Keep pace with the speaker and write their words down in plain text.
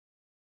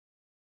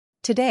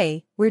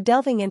Today, we're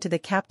delving into the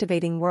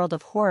captivating world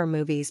of horror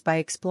movies by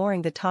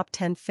exploring the top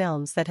 10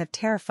 films that have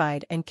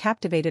terrified and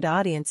captivated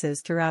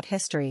audiences throughout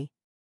history.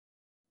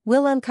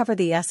 We'll uncover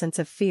the essence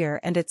of fear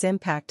and its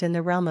impact in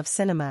the realm of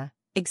cinema,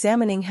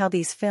 examining how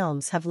these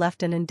films have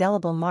left an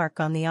indelible mark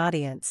on the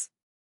audience.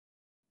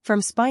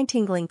 From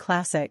spine-tingling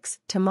classics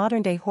to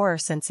modern-day horror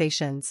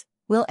sensations,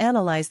 we'll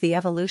analyze the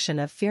evolution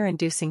of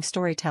fear-inducing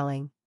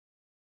storytelling.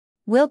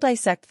 We'll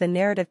dissect the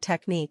narrative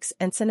techniques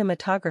and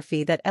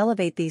cinematography that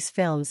elevate these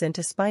films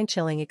into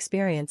spine-chilling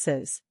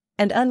experiences,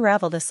 and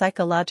unravel the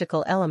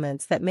psychological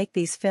elements that make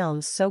these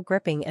films so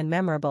gripping and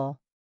memorable.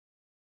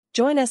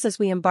 Join us as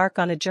we embark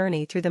on a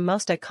journey through the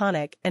most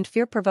iconic and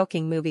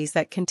fear-provoking movies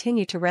that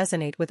continue to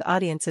resonate with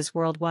audiences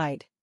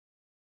worldwide.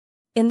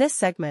 In this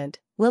segment,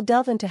 we'll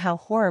delve into how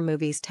horror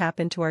movies tap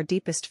into our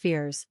deepest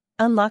fears,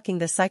 unlocking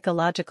the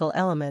psychological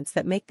elements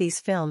that make these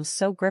films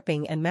so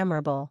gripping and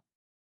memorable.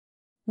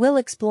 We'll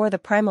explore the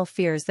primal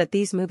fears that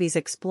these movies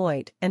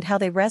exploit and how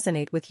they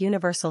resonate with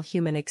universal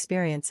human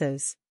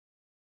experiences.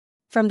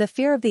 From the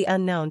fear of the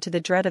unknown to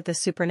the dread of the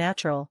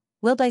supernatural,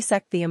 we'll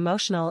dissect the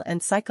emotional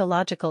and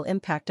psychological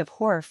impact of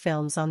horror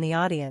films on the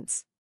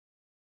audience.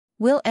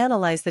 We'll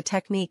analyze the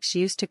techniques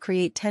used to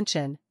create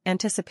tension,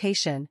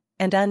 anticipation,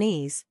 and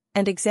unease,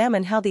 and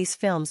examine how these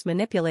films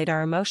manipulate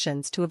our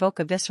emotions to evoke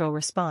a visceral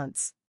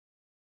response.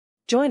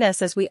 Join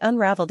us as we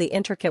unravel the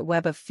intricate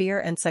web of fear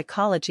and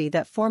psychology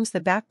that forms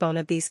the backbone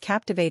of these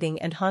captivating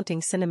and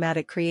haunting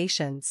cinematic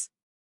creations.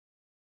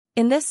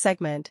 In this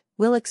segment,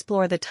 we'll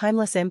explore the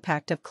timeless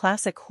impact of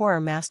classic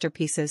horror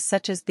masterpieces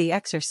such as The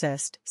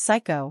Exorcist,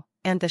 Psycho,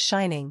 and The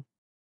Shining.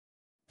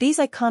 These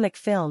iconic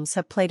films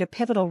have played a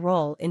pivotal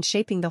role in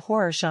shaping the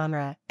horror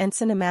genre and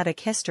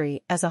cinematic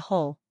history as a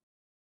whole.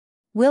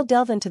 We'll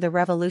delve into the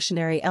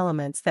revolutionary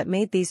elements that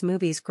made these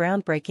movies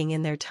groundbreaking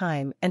in their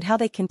time and how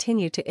they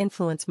continue to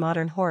influence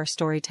modern horror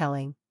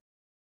storytelling.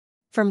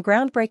 From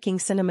groundbreaking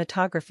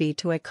cinematography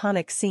to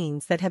iconic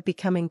scenes that have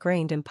become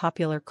ingrained in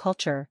popular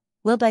culture,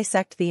 we'll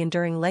dissect the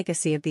enduring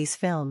legacy of these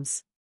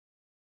films.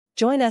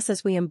 Join us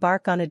as we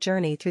embark on a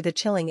journey through the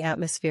chilling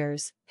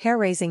atmospheres,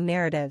 hair-raising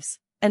narratives,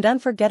 and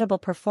unforgettable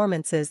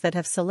performances that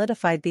have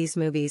solidified these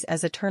movies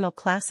as eternal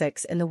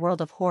classics in the world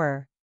of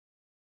horror.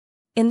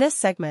 In this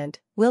segment,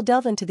 we'll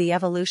delve into the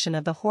evolution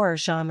of the horror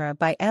genre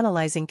by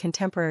analyzing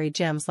contemporary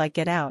gems like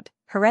Get Out,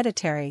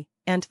 Hereditary,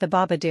 and The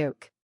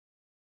Babadook.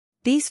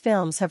 These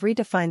films have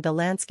redefined the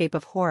landscape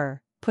of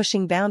horror,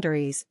 pushing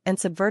boundaries and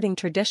subverting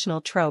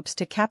traditional tropes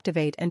to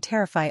captivate and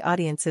terrify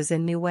audiences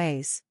in new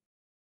ways.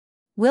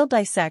 We'll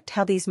dissect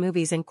how these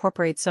movies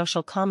incorporate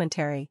social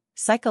commentary,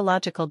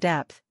 psychological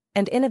depth,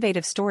 and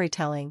innovative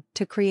storytelling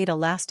to create a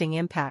lasting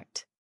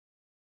impact.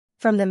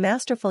 From the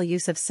masterful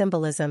use of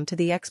symbolism to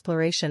the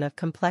exploration of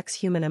complex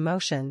human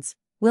emotions,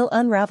 we'll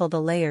unravel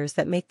the layers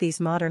that make these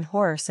modern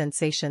horror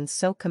sensations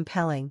so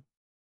compelling.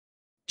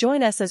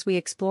 Join us as we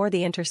explore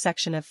the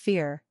intersection of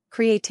fear,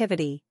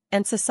 creativity,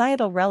 and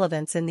societal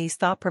relevance in these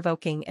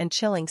thought-provoking and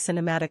chilling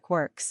cinematic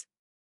works.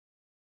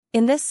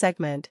 In this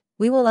segment,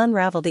 we will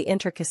unravel the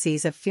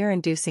intricacies of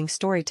fear-inducing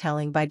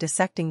storytelling by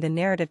dissecting the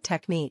narrative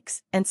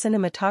techniques and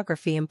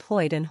cinematography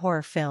employed in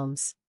horror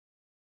films.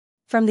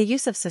 From the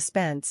use of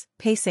suspense,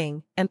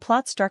 pacing, and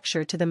plot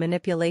structure to the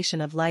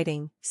manipulation of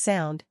lighting,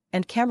 sound,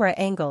 and camera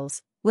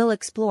angles, we'll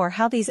explore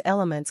how these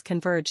elements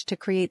converge to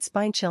create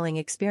spine-chilling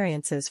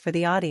experiences for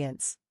the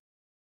audience.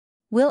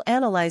 We'll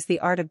analyze the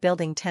art of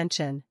building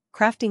tension,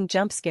 crafting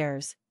jump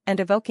scares, and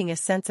evoking a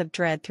sense of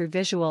dread through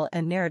visual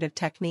and narrative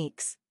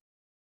techniques.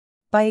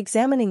 By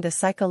examining the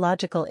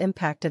psychological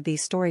impact of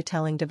these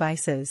storytelling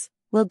devices,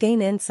 we'll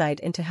gain insight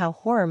into how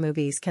horror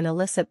movies can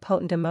elicit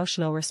potent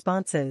emotional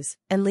responses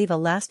and leave a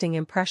lasting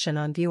impression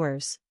on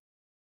viewers.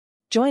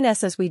 Join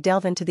us as we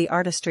delve into the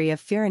artistry of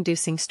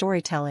fear-inducing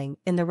storytelling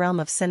in the realm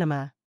of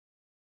cinema.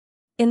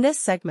 In this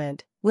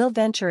segment, we'll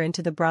venture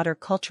into the broader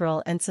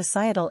cultural and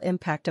societal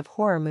impact of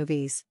horror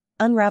movies,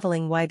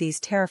 unraveling why these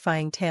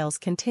terrifying tales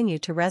continue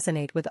to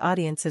resonate with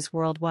audiences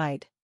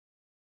worldwide.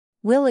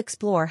 We'll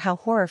explore how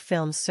horror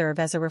films serve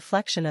as a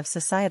reflection of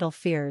societal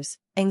fears,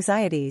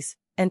 anxieties,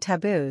 and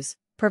taboos,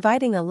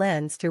 providing a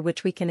lens through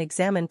which we can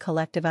examine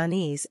collective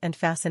unease and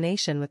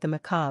fascination with the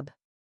macabre.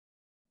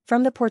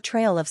 From the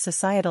portrayal of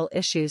societal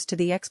issues to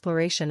the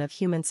exploration of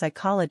human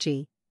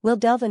psychology, we'll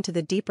delve into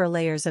the deeper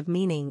layers of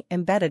meaning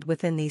embedded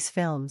within these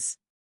films.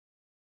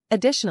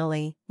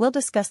 Additionally, we'll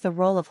discuss the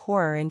role of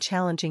horror in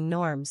challenging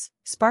norms,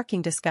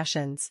 sparking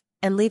discussions,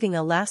 and leaving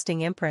a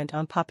lasting imprint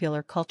on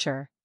popular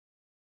culture.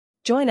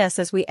 Join us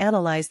as we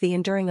analyze the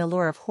enduring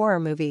allure of horror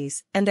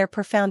movies and their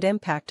profound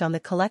impact on the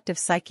collective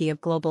psyche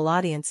of global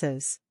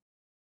audiences.